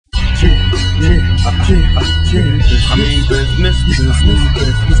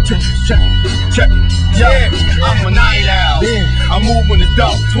Check. Yeah, I'm a night owl. I move when it's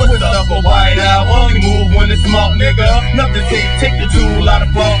dark, twist up a white owl. Only move when it's smart, nigga. Nothing safe, take the tool out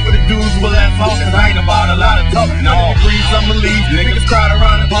of ball for the dudes will laugh off. Cause I ain't about a lot of talk. Now breeze, I'ma leave. Niggas crowd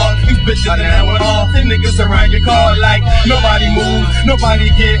around the park. These bitches down with all. The niggas around your car like nobody moves, nobody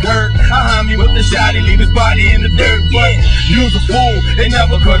get hurt. I me with the shot, he leave his body in the dirt. But you's a fool, it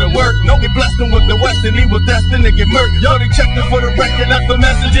never could've worked. No, they blessed him with the West and he was destined to get murked. Yo, they checked him for the record, left a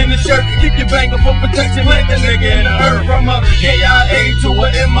message in the shirt. Keep your banger for protection, let the nigga in the earth. From a KIA to a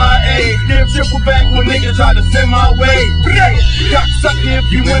MIA. Give triple back when niggas try to send my way. Cocksucker,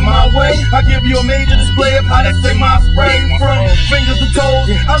 if you in my way, I give you a major display of how they say my spray. From fingers to toes,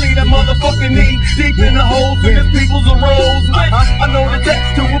 I leave that motherfucking knee deep in the holes because people's arose. I know the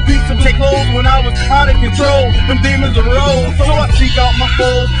text to a piece of clothes when I was out of control. Them demons arose, so I seek out my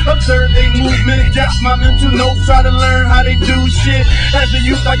foes, observe their movement, jot my mental notes, try to learn how they do shit. As a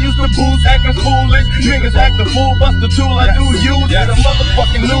youth, I used to booze, acting foolish. Niggas act a fool, bust the tool I do use. The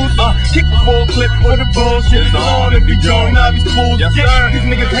motherfucking news, kick the full clip for the bullshit is on. If you join now these fools, these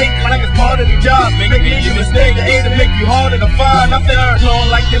niggas hate like it's part of the job. Make it easy mistake, the aim to make you harder to find. I'm there, long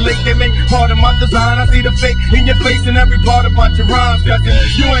like the lake, they make part of my design. I see the fake in your face and every part about your rhymes. Cause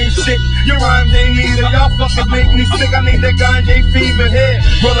you ain't shit, your rhymes ain't either. Y'all fucking make me sick, I need that ganja fever here.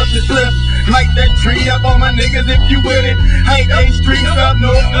 Roll up the slip, light that tree up on my niggas if you with it. Hate A streets up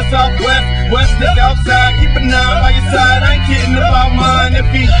north to southwest, west is outside. Keep an eye by your side, I ain't kidding about mine. If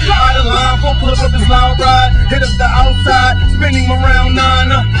he out of line, won't pull up this loud ride. Hit up the outside, spinning around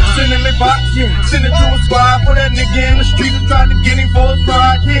 9. Send him a box, send it to a squad. For that nigga in the street who tried to get him for his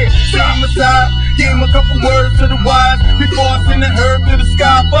ride. Set him aside, gave him a couple words to the wise before I send the herb to the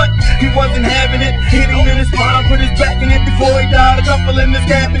sky. But he wasn't having it, hit him in his spine, put his back in it before he died. A couple in his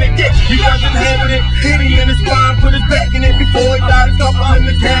cabinet, he wasn't having it, hit him in his spine, put his back in it before he died. A couple in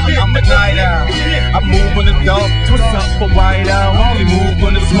the cabinet. I'm a night owl, I move when it's dark, twist up for white owl. Only move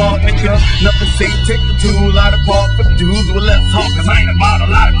when it's smart, nigga. Nothing safe, take the tool out of park for dudes with less talk. Cause I ain't about a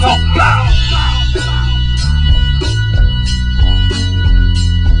lot of talk, blah.